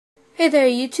Hey there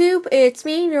YouTube, it's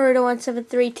me,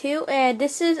 Naruto1732, and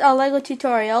this is a LEGO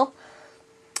tutorial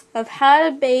of how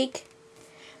to build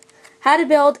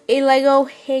a LEGO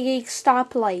hanging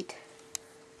stoplight.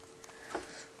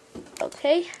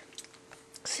 Okay,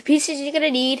 so the pieces you're going to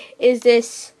need is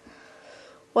this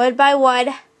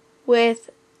 1x1 with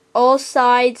all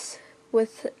sides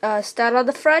with a stud on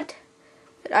the front.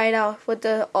 With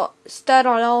the stud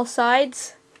on all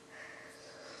sides.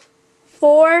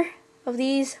 4 of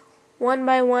these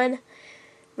 1x1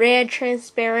 red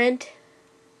transparent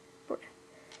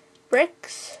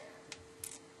bricks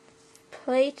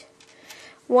plate,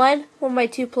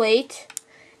 1x2 plate,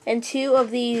 and 2 of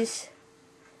these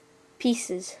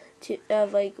pieces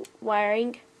of like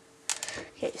wiring.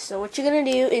 Okay, so what you're gonna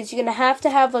do is you're gonna have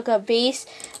to have like a base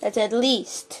that's at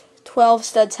least 12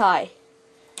 studs high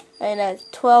and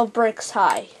 12 bricks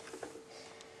high.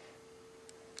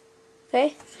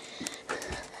 Okay.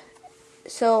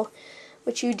 So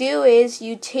what you do is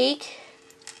you take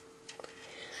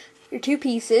your 2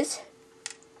 pieces,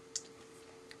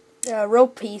 the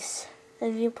rope piece,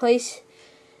 and you place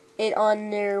it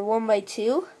on your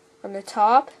 1x2 on the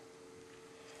top.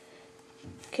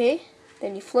 Okay,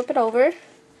 then you flip it over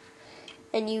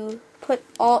and you put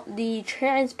all the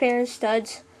transparent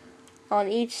studs on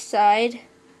each side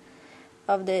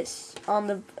of this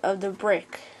of the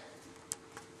brick.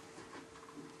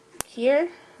 Here,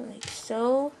 like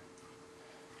so,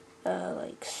 and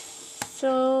like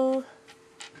so,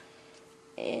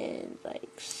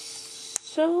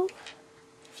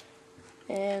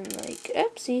 and like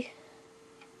oopsie,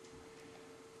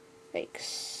 like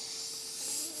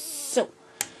so,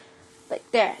 like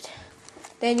that.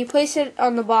 Then you place it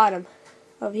on the bottom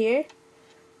of here.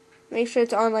 Make sure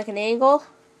it's on like an angle.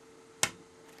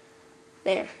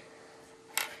 There.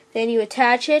 Then you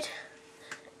attach it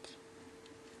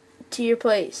to your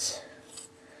place.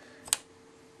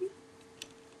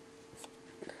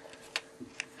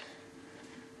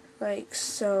 Like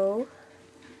so.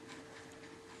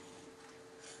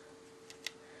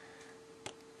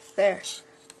 There.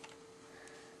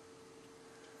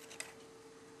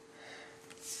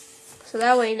 So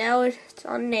that way now it's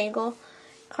on an angle.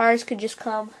 Cars could just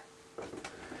come.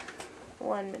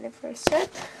 1 minute for a sec.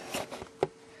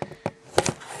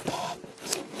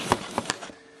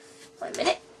 1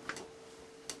 minute.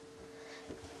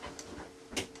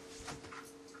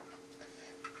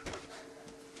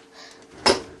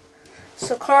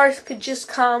 So cars could just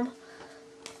come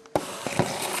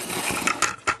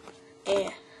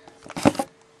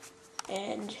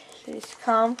and just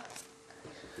come.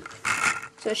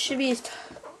 So it should be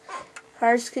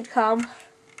cars could come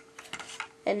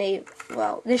and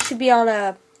this should be on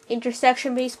a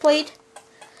intersection base plate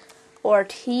or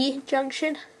T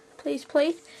junction base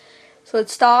plate. So it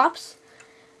stops,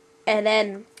 and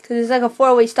then because it's like a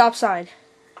 4-way stop sign,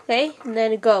 okay, and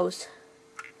then it goes.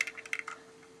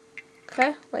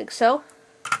 Okay, like so.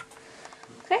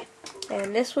 Okay,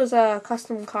 and this was a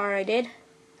custom car I did.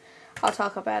 I'll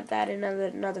talk about that in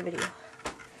another video.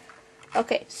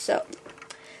 Okay, so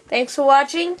thanks for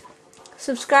watching.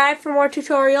 Subscribe for more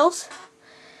tutorials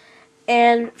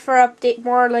and for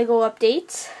more LEGO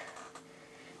updates.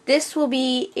 This will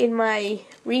be in my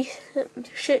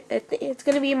it's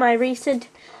gonna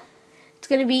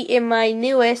be in my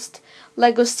newest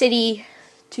LEGO City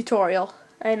tutorial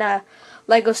and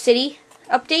LEGO City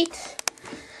update,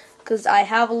 because I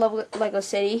have a LEGO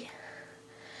City,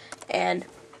 and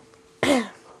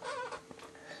I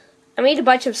made a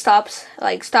bunch of stops,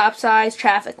 like stop signs,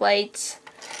 traffic lights,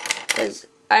 because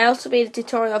I also made a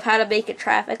tutorial of how to make a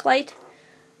traffic light,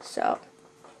 so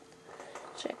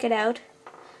check it out.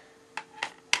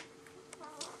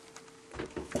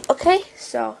 Okay,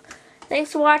 so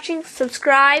thanks for watching.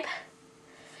 Subscribe,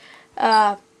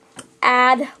 add,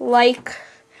 like,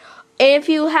 and if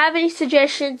you have any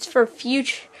suggestions for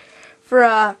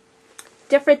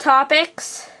different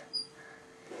topics,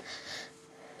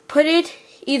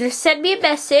 either send me a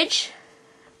message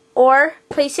or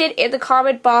place it in the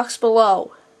comment box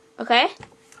below. Okay?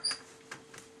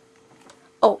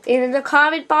 Oh, and in the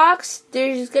comment box,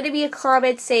 there's going to be a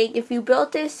comment saying if you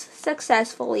built this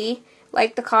successfully,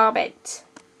 like the comment.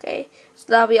 Okay? So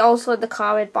that'll be also in the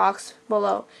comment box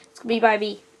below. It's going to be by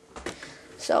me.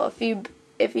 So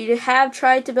if you have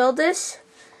tried to build this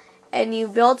and you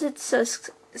built it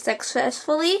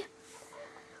successfully,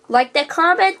 like that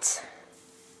comment,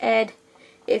 and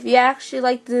if you actually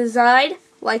like the design,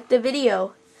 like the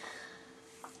video.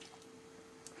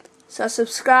 So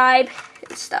subscribe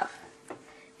and stuff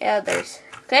and others.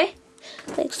 Okay?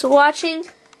 Thanks for watching,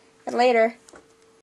 and later.